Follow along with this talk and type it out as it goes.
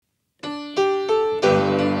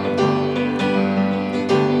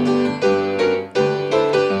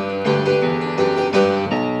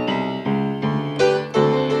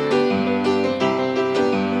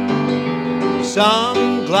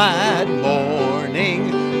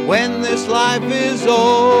when this life is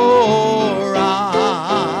o'er,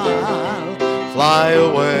 I'll fly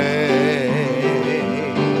away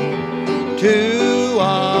to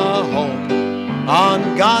a home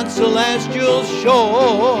on God's celestial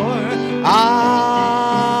shore.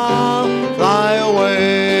 I'll fly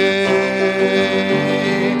away.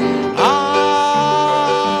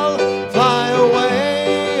 I'll fly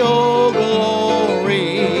away, oh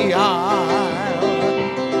glory.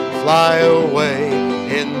 I'll fly away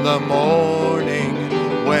in the morning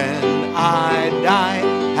when I die.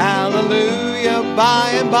 Hallelujah,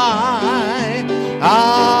 by and by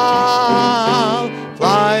I'll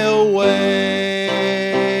fly away.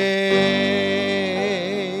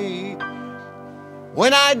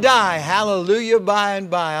 When I die, hallelujah, by and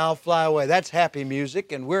by I'll fly away. That's happy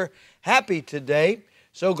music, and we're happy today.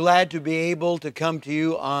 So glad to be able to come to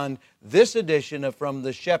you on this edition of From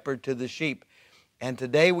the Shepherd to the Sheep. And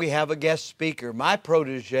today we have a guest speaker, my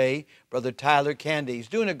protege, Brother Tyler Candy. He's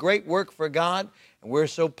doing a great work for God, and we're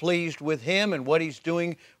so pleased with him and what he's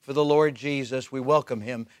doing for the Lord Jesus. We welcome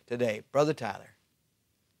him today. Brother Tyler.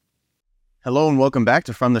 Hello and welcome back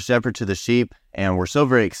to From the Shepherd to the Sheep, and we're so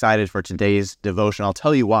very excited for today's devotion. I'll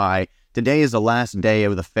tell you why. Today is the last day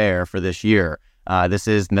of the fair for this year. This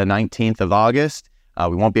is the 19th of August.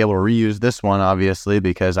 We won't be able to reuse this one, obviously,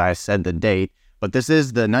 because I said the date, but this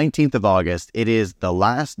is the 19th of August. It is the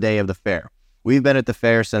last day of the fair. We've been at the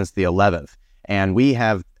fair since the 11th, and we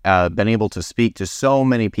have been able to speak to so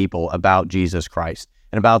many people about Jesus Christ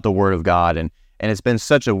and about the Word of God, and it's been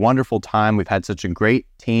such a wonderful time. We've had such a great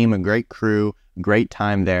team, a great crew, great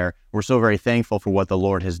time there. We're so very thankful for what the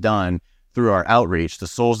Lord has done through our outreach, the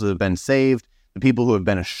souls that have been saved, the people who have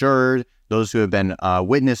been assured, those who have been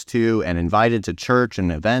witnessed to and invited to church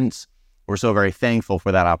and events. We're so very thankful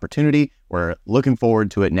for that opportunity. We're looking forward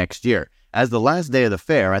to it next year. As the last day of the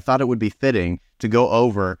fair, I thought it would be fitting to go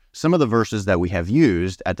over some of the verses that we have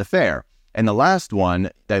used at the fair. And the last one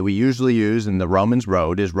that we usually use in the Romans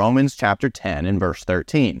Road is Romans chapter 10 and verse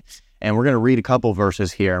 13. And we're going to read a couple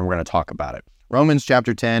verses here and we're going to talk about it. Romans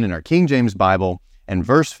chapter 10 in our King James Bible and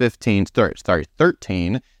verse 13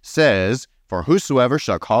 says, "For whosoever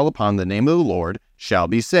shall call upon the name of the Lord shall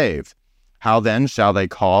be saved. How then shall they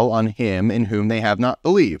call on him in whom they have not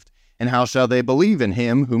believed? And how shall they believe in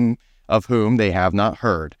him of whom they have not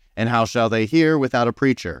heard? And how shall they hear without a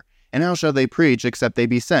preacher? And how shall they preach except they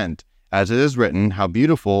be sent? As it is written, how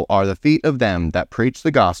beautiful are the feet of them that preach the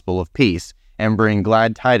gospel of peace and bring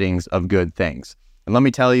glad tidings of good things." And let me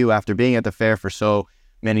tell you, after being at the fair for so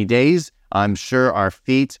many days, I'm sure our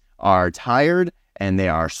feet are tired and they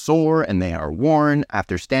are sore and they are worn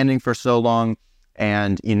after standing for so long.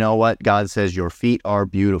 And you know what? God says your feet are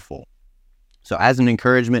beautiful. So as an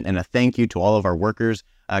encouragement and a thank you to all of our workers,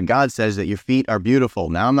 God says that your feet are beautiful.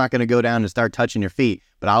 Now, I'm not going to go down and start touching your feet,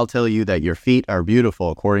 but I'll tell you that your feet are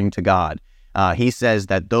beautiful according to God. He says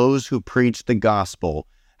that those who preach the gospel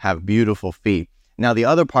have beautiful feet. Now, the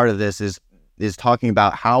other part of this is talking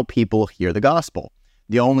about how people hear the gospel.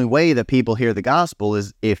 The only way that people hear the gospel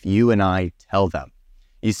is if you and I tell them.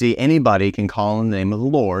 You see, anybody can call on the name of the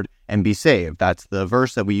Lord and be saved. That's the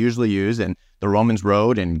verse that we usually use in the Romans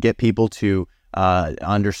Road and get people to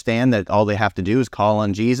understand that all they have to do is call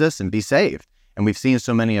on Jesus and be saved. And we've seen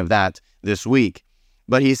so many of that this week.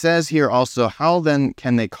 But he says here also, how then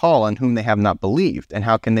can they call on whom they have not believed? And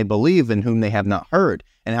how can they believe in whom they have not heard?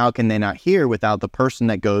 And how can they not hear without the person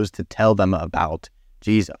that goes to tell them about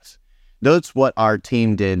Jesus? That's what our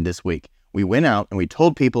team did this week. We went out and we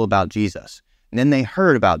told people about Jesus. And then they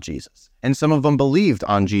heard about Jesus. And some of them believed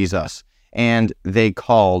on Jesus. And they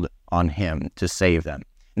called on him to save them.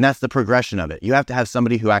 And that's the progression of it. You have to have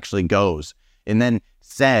somebody who actually goes and then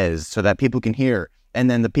says so that people can hear. And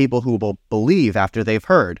then the people who will believe after they've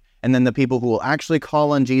heard. And then the people who will actually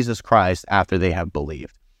call on Jesus Christ after they have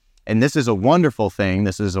believed. And this is a wonderful thing.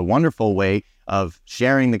 This is a wonderful way of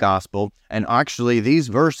sharing the gospel. And actually, these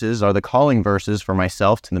verses are the calling verses for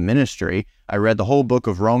myself to the ministry. I read the whole book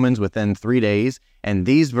of Romans within 3 days, and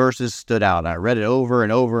these verses stood out. I read it over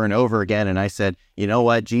and over and over again, and I said, you know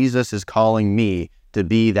what? Jesus is calling me to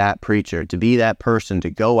be that preacher, to be that person,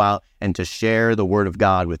 to go out and to share the word of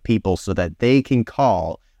God with people so that they can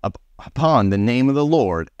call upon the name of the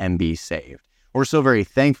Lord and be saved. We're so very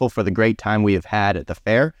thankful for the great time we have had at the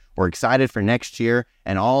fair. We're excited for next year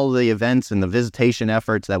and all the events and the visitation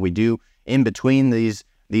efforts that we do in between these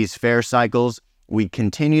fair cycles. We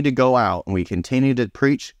continue to go out and we continue to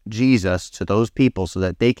preach Jesus to those people so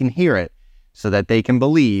that they can hear it, so that they can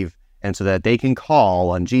believe, and so that they can call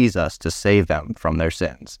on Jesus to save them from their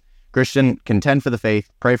sins. Christian, contend for the faith,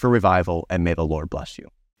 pray for revival, and may the Lord bless you.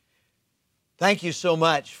 Thank you so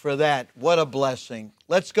much for that. What a blessing.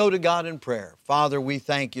 Let's go to God in prayer. Father, we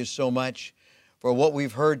thank you so much for what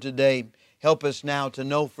we've heard today. Help us now to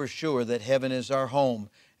know for sure that heaven is our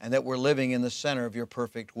home and that we're living in the center of your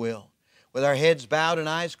perfect will. With our heads bowed and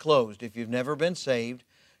eyes closed, if you've never been saved,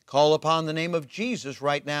 call upon the name of Jesus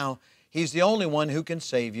right now. He's the only one who can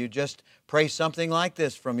save you. Just pray something like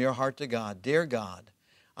this from your heart to God. Dear God,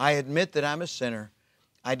 I admit that I'm a sinner.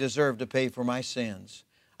 I deserve to pay for my sins.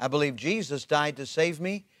 I believe Jesus died to save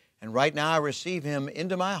me, and right now I receive Him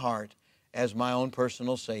into my heart as my own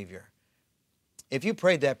personal Savior. If you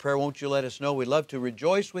prayed that prayer, won't you let us know? We'd love to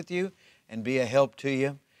rejoice with you and be a help to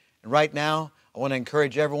you. And right now, I want to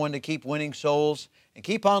encourage everyone to keep winning souls and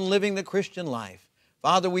keep on living the Christian life.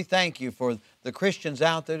 Father, we thank you for the Christians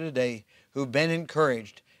out there today who've been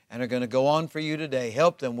encouraged and are going to go on for you today.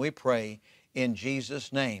 Help them, we pray, in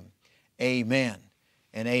Jesus' name. Amen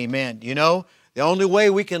and amen. You know, the only way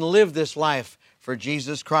we can live this life for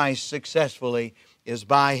Jesus Christ successfully is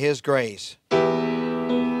by His grace.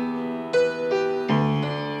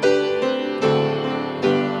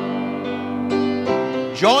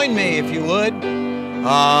 Join me if you would.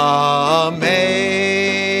 Amazing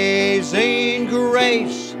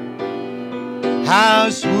grace, how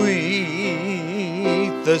sweet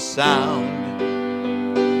the sound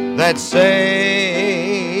that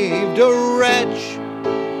saved a wretch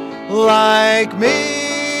like me.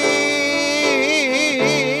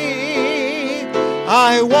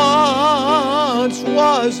 I once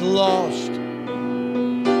was lost,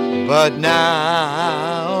 but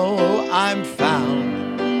now I'm found.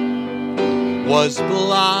 Was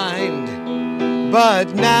blind,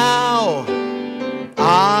 but now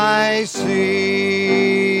I see.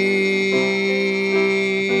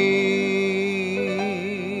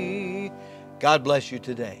 God bless you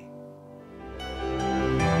today.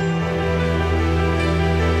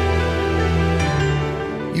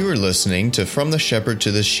 You are listening to From the Shepherd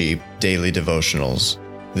to the Sheep Daily Devotionals.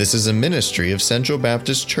 This is a ministry of Central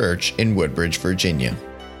Baptist Church in Woodbridge, Virginia.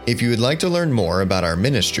 If you would like to learn more about our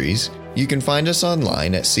ministries, you can find us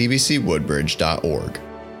online at cbcwoodbridge.org.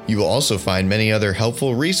 You will also find many other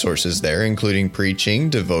helpful resources there, including preaching,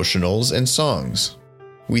 devotionals, and songs.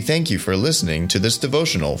 We thank you for listening to this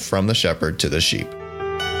devotional From the Shepherd to the Sheep.